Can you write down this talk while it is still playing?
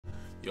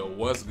Yo,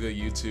 what's good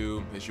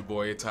YouTube? It's your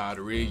boy Todd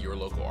Reed, your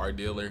local art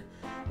dealer.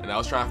 And I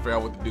was trying to figure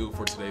out what to do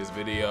for today's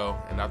video,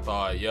 and I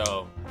thought,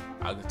 yo,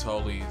 I could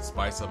totally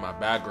spice up my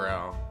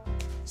background.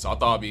 So I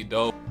thought it'd be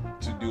dope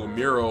to do a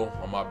mural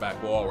on my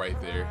back wall right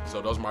there.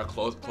 So those are my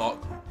closet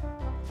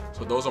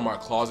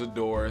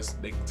doors.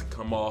 They can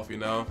come off, you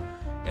know.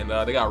 And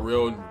they got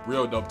real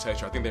dope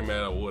texture. I think they're made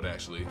out of wood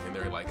actually, and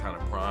they're like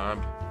kind of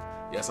primed.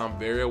 Yes, I'm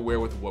very aware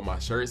with what my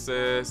shirt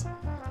says.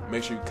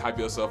 Make sure you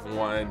copy yourself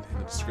one in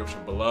the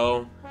description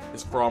below.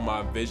 It's for all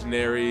my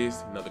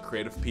visionaries, you know, the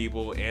creative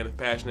people and the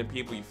passionate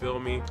people, you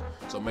feel me?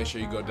 So make sure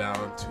you go down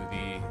to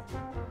the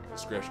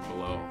description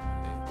below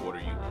and order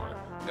you one.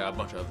 Got a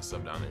bunch of other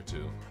stuff down there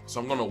too. So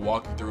I'm gonna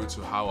walk you through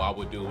to how I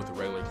would do it with a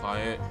regular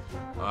client.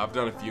 I've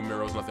done a few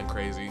murals, nothing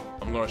crazy.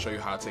 I'm gonna show you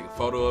how to take a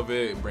photo of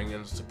it and bring it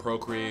into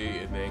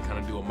Procreate and then kind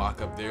of do a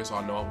mock-up there so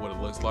I know what it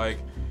looks like.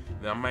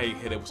 And I might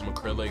hit it with some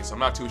acrylics. I'm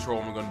not too sure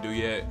what I'm gonna do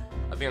yet.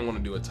 I think I'm gonna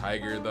do a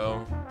tiger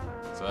though.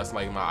 So that's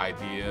like my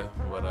idea,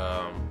 but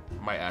I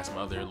might add some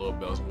other little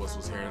bells and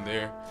whistles here and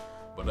there.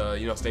 But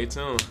you know, stay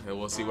tuned and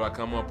we'll see what I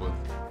come up with.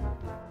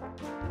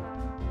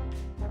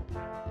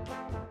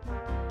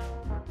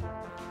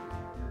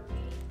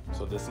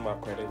 So this is my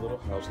pretty little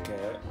house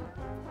cat.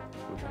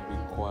 We're trying to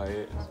be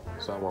quiet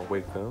so I won't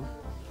wake them.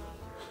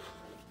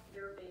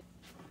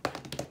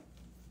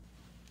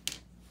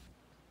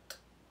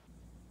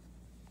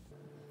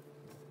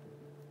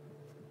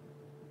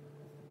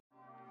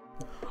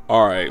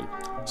 Alright,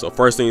 so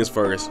first things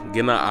first,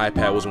 getting an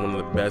iPad was one of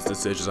the best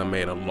decisions I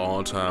made in a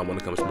long time when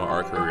it comes to my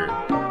art career.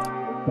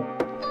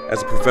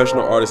 As a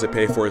professional artist, it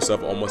paid for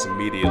itself almost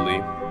immediately.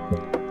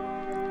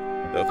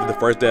 The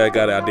first day I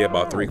got it, I did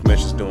about 3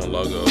 commissions doing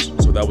logos,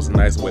 so that was a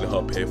nice way to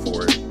help pay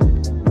for it.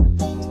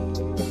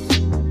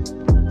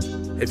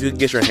 If you can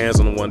get your hands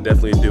on one,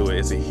 definitely do it.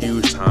 It's a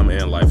huge time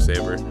and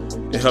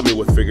lifesaver. It helped me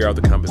with figure out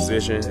the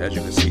composition, as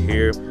you can see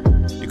here.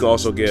 You can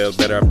also get a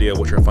better idea of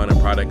what your final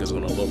product is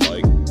going to look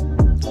like.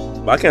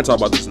 But I can't talk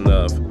about this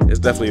enough. It's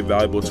definitely a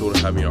valuable tool to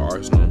have in your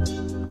arsenal.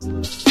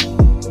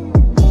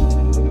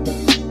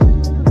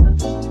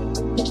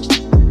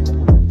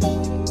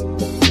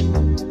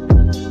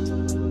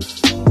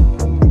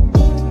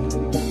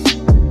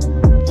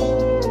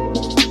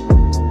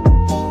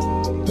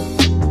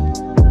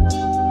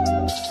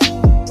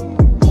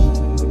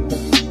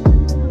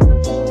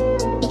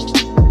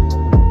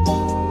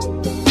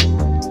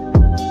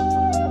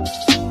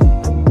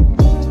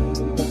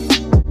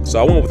 So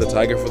I went with the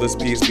tiger for this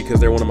piece because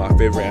they're one of my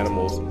favorite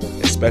animals,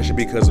 especially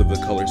because of the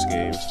color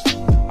scheme.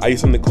 I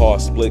use something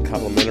called split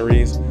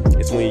complementaries.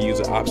 It's when you use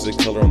the opposite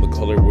color on the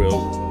color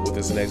wheel with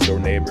its next door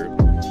neighbor.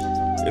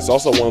 It's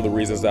also one of the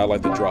reasons that I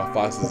like to draw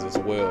foxes as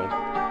well.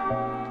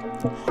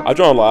 I've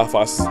drawn a lot of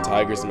foxes and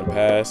tigers in the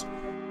past.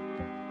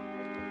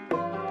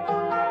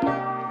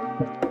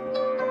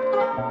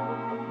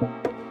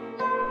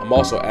 I'm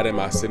also adding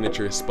my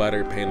signature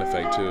splatter paint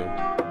effect too.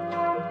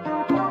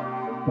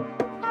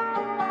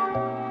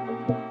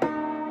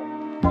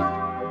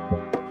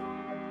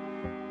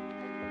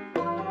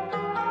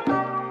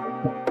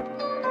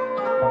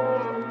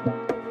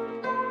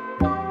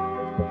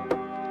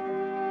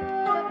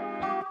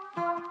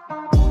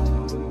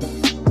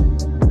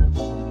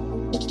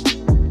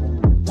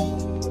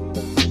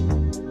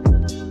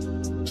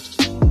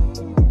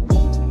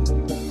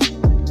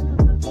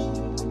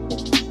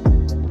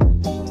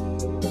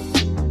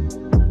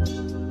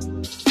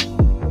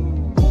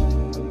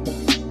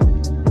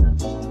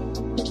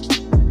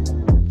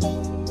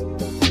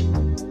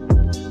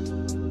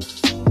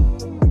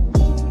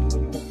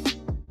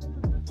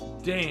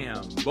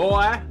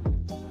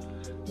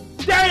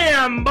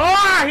 Damn, boy,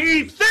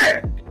 he's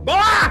thick!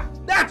 Boy,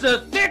 that's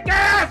a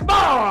thick-ass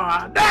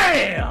boy!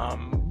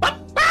 Damn!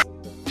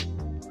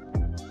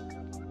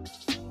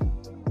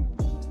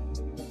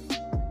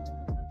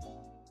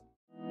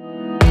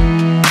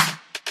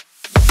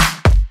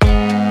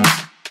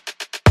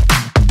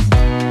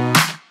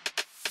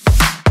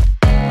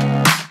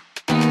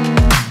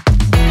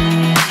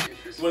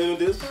 What are you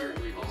gonna do?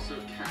 Certainly also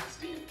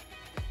casting.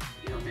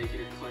 You know,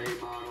 making a clay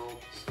model,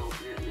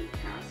 sculpting it, and then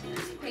casting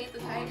it. Paint the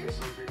tigers?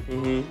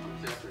 Mm-hmm.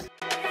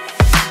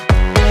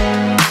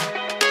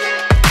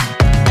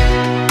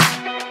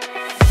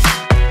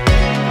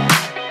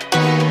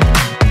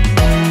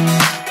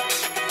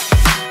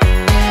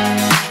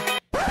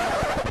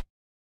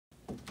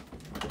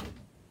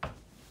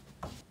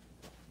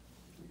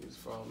 Just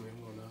follow me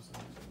more now.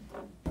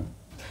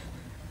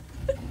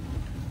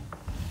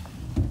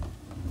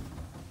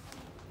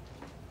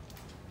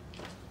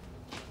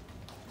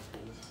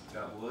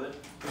 Got wood?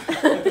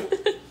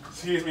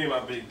 Excuse me, my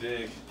big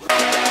dick.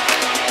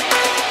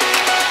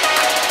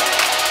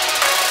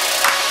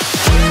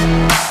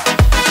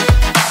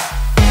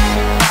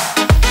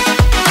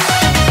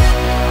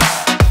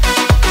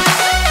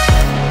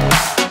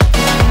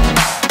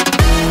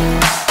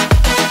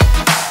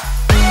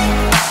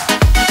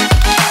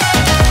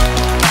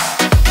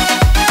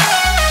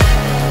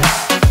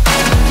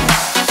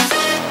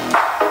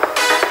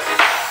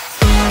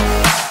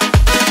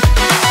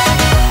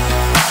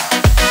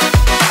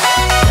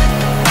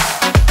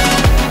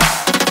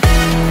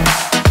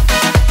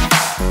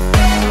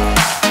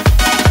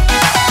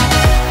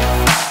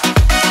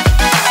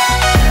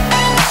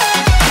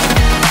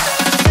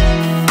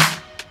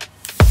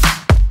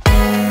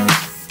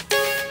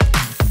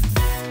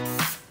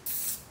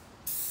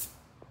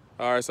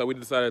 All right, so we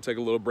decided to take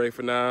a little break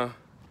for now.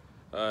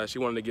 She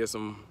wanted to get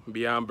some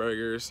Beyond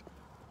Burgers.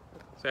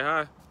 Say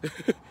hi.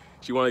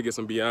 She wanted to get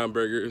some Beyond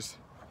Burgers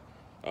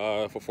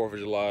for 4th of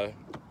July.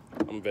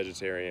 I'm a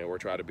vegetarian, or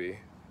try to be.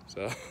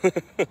 So,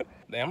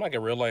 damn, I'm like a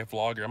real life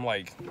vlogger. I'm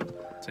like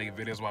taking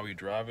videos while we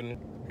driving.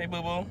 Hey,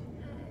 boo boo.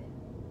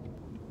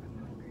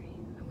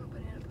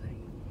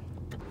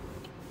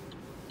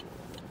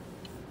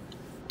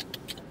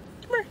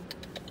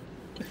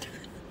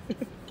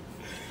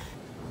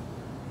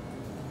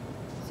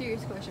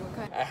 Serious question, what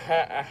kind?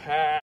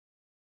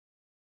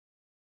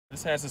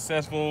 This had a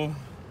successful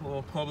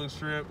little public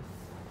strip.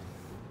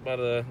 About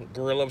to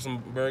grill up some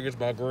burgers.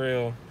 By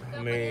grill, I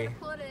mean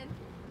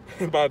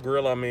by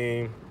grill, I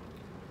mean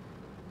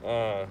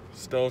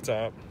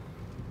stovetop.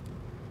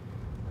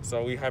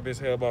 So we happy as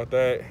hell about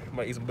that.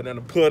 Might eat some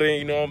banana pudding,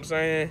 you know what I'm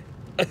saying?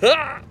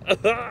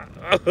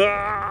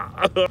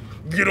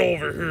 Get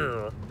over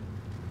here.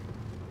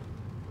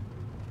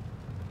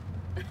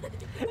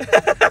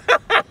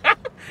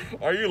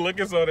 Are you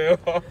looking so damn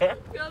hard? I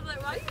was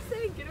like, why are you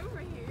saying get over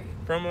here?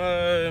 From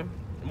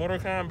Mortal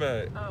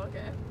Kombat. Oh,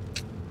 okay.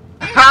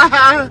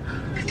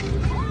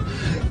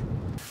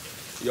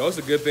 Yo, it's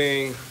a good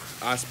thing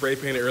I spray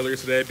painted earlier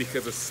today,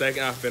 because the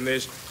second I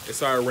finished, it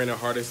started raining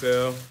hard as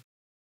hell.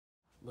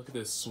 Look at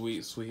this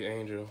sweet, sweet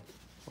angel.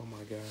 Oh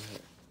my God.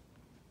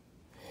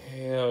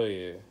 Hell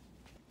yeah.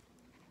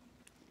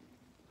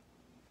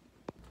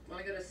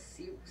 Wanna go to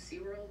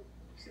SeaWorld?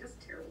 See, that's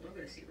terrible. Don't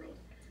go to SeaWorld.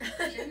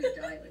 She had me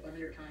die like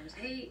 100 times. I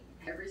hate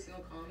every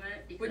single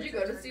comment. Would you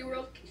go to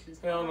SeaWorld?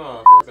 Hell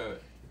no, fuck that.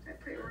 I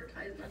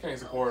prioritize I can't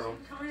support them.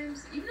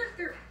 Sometimes, even if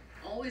they're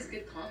always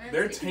good comments.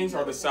 Their tanks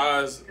are the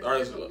size, are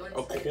like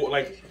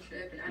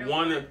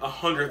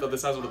 1/100th of the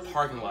size of the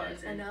parking lot.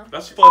 I know.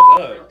 That's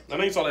fucked up. I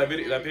know you saw that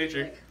video, that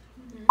picture.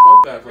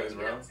 Fuck that place,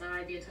 bro.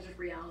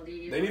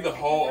 They need the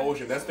whole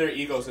ocean. That's their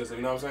ecosystem.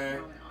 You know what I'm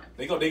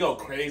saying? They go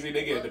crazy.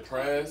 They get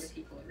depressed.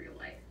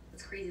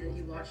 It's crazy that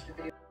you watched a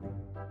video.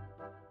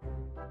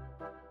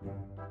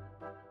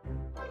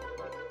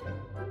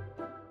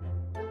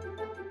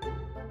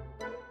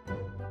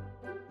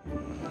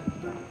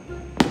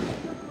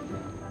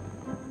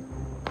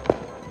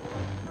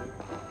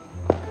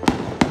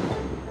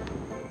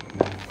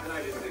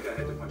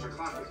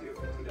 With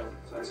you. You don't.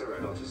 So that's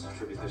alright, I'll just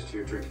attribute this to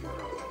your drinking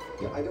problem.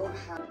 Yeah, I don't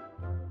have.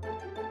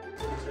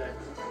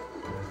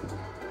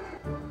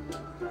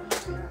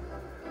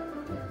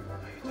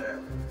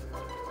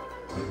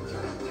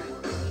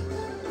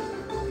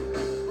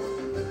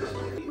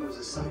 He was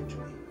assigned to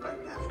me by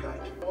Nav Guide.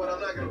 What, I'm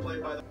not gonna play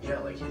by the. Yeah,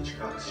 like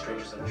Hitchcock's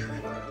Strangers on a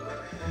Train. Danny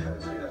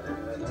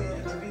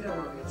DeVito,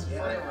 it's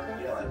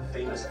funny. Yeah, that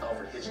famous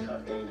Alfred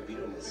Hitchcock Danny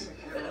DeVito movie.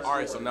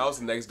 Alright, so now it's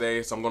the next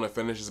day, so I'm gonna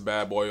finish this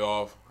bad boy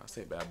off. I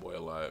say bad boy a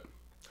lot.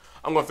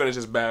 I'm gonna finish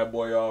this bad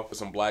boy off with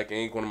some black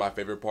ink, one of my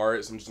favorite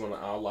parts. I'm just gonna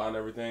outline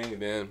everything,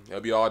 and then it'll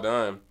be all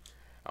done.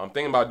 I'm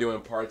thinking about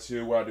doing part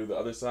 2 where I do the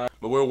other side,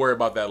 but we'll worry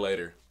about that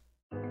later.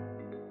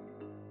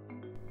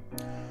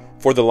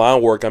 For the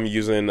line work, I'm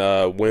using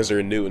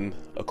Winsor & Newton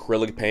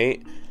acrylic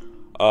paint.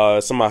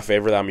 Some of my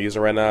favorite that I'm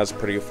using right now. Is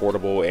pretty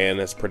affordable and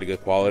it's pretty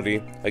good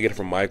quality. I get it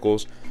from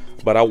Michael's.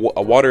 But I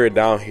water it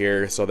down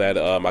here so that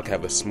I can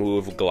have a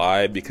smooth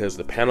glide, because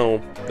the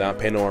panel that I'm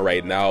painting on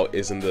right now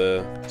isn't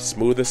the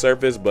smoothest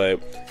surface,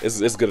 but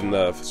it's good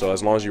enough. So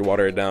as long as you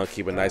water it down,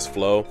 keep a nice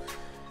flow,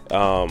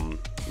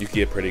 you can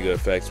get pretty good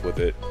effects with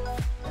it.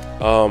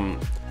 A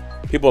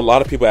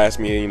lot of people ask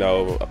me, you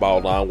know,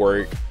 about line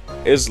work.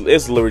 It's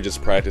literally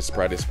just practice.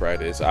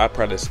 I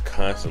practice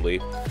constantly.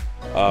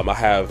 I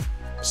have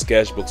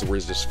sketchbooks where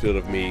it's just filled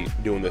of me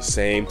doing the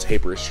same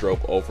taper stroke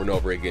over and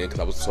over again,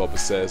 because I was so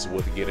obsessed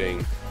with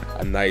getting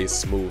a nice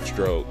smooth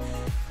stroke.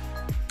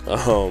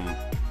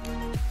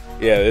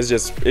 Yeah, it's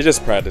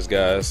just practice,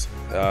 guys.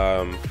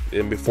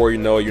 And before you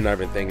know it, you're not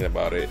even thinking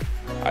about it.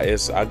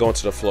 I go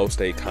into the flow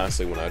state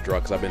constantly when I draw,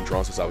 because I've been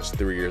drawing since I was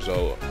 3 years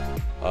old.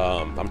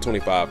 I'm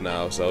 25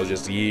 now, so it's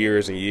just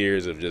years and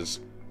years of just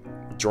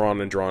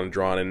drawing and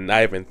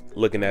not even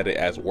looking at it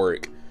as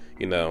work,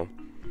 you know.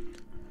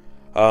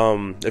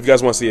 If you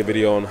guys want to see a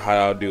video on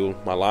how I do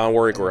my line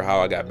work, or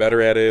how I got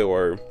better at it,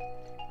 or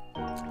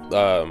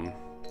a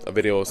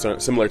video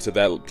similar to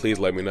that, please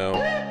let me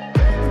know.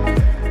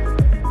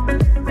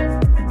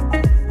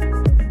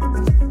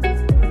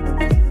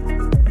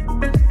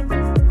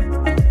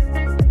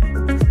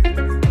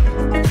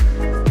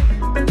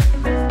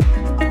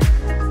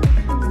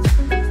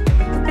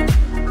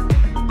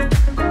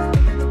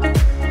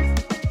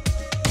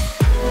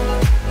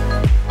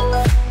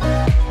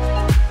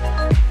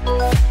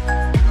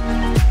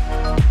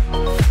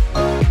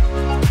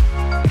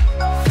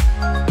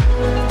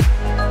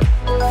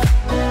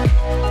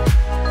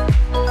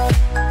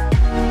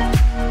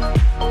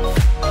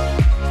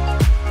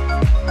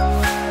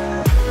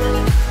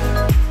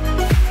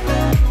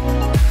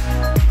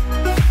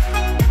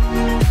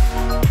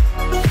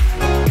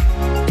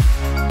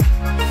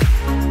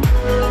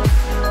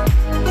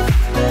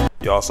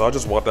 Y'all, so I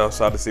just walked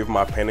outside to see if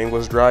my painting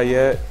was dry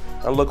yet.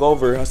 I look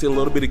over, I see a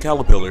little bitty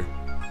caterpillar.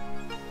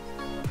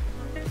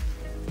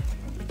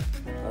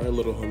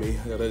 Alright, little homie,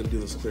 I gotta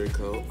do this clear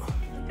coat.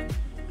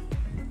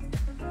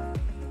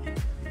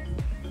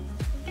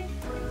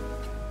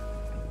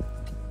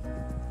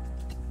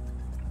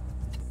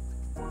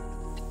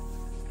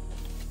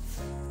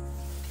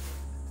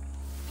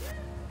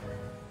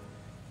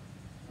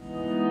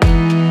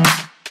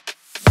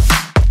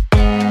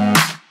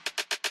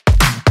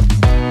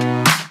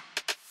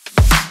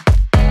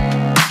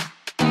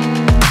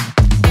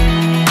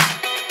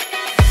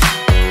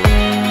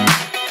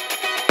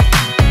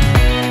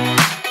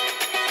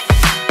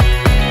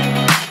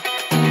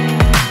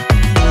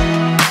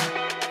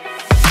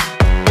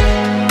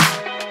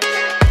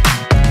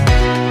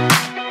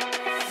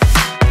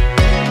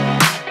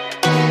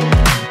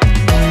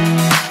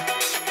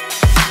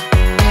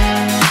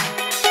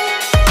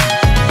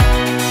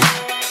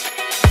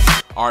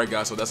 Alright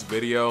guys, so that's the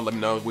video. Let me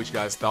know what you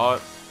guys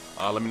thought.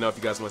 Let me know if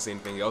you guys want to see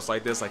anything else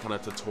like this, like kind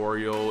of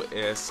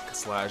tutorial-esque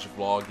 /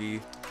 vloggy.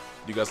 Do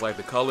you guys like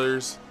the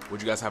colors?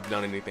 Would you guys have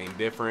done anything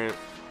different?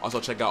 Also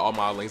check out all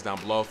my links down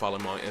below. Follow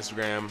me on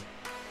Instagram,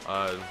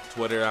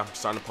 Twitter. I'm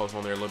starting to post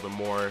on there a little bit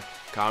more.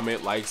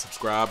 Comment, like,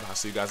 subscribe. I'll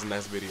see you guys in the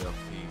next video.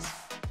 Peace.